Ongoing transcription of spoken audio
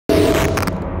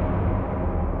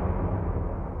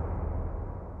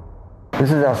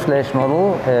This is our slash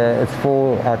model. It's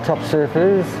for our top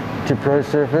surfers to pro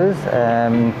surfers.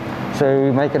 So we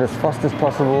make it as fast as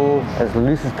possible, as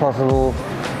loose as possible,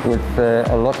 with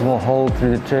a lot more hold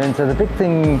through the turn. So the big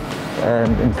thing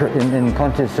in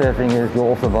contest surfing is you're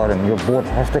off the bottom. Your board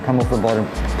has to come off the bottom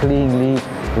cleanly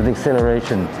with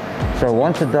acceleration. So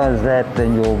once it does that,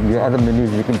 then your other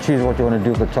maneuvers, you can choose what you want to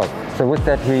do at the top. So with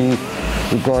that,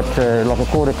 we've got like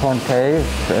a quarter concave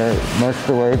most of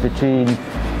the way between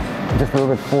just a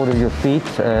little bit forward of your feet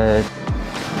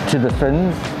to the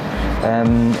fins.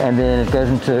 And then it goes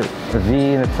into a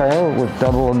V in the tail with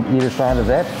double on either side of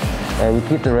that. We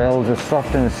keep the rails as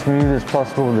soft and as smooth as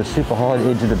possible with a super hard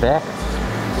edge at the back,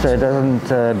 so it doesn't,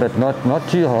 but not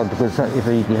too hard, because if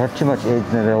you have too much edge,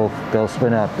 then they'll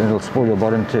spin out and it'll spoil your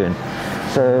bottom turn.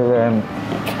 So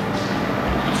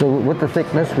so with the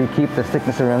thickness, we keep the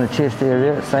thickness around the chest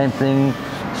area. Same thing,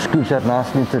 scoops out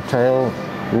nicely into the tail.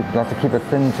 We'd like to keep a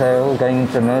thin tail going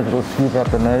into the nose. It'll scoop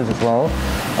out the nose as well.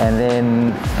 And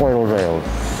then foil rails,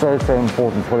 so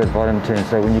important for that bottom turn.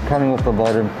 So when you're coming off the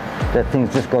bottom, that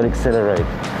thing's just got to accelerate.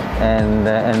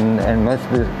 And most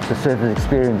of the surfers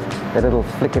experience that little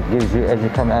flick it gives you as you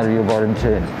come out of your bottom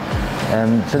turn.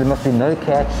 So there must be no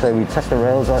catch. So we tuck the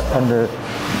rails under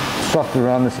soft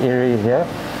around this area here.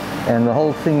 And the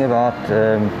whole thing about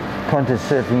contest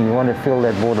surfing, you want to feel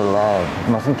that board alive.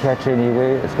 It mustn't catch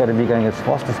anywhere. It's got to be going as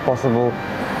fast as possible.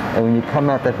 And when you come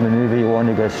out that maneuver, you want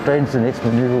to go straight into the next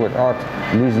maneuver without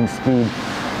losing speed.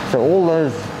 So all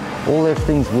those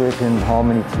things work in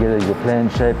harmony together. Your plan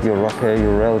shape, your rocker,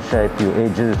 your rail shape, your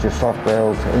edges, your soft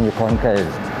rails, and your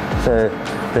concaves. So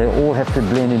they all have to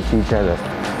blend into each other.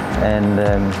 And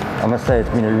I must say, it's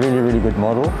been a really, really good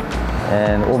model.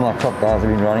 And all my top guys have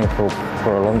been running it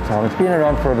for a long time. It's been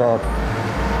around for about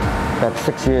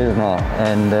 6 years now,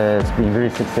 and it's been very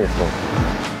successful.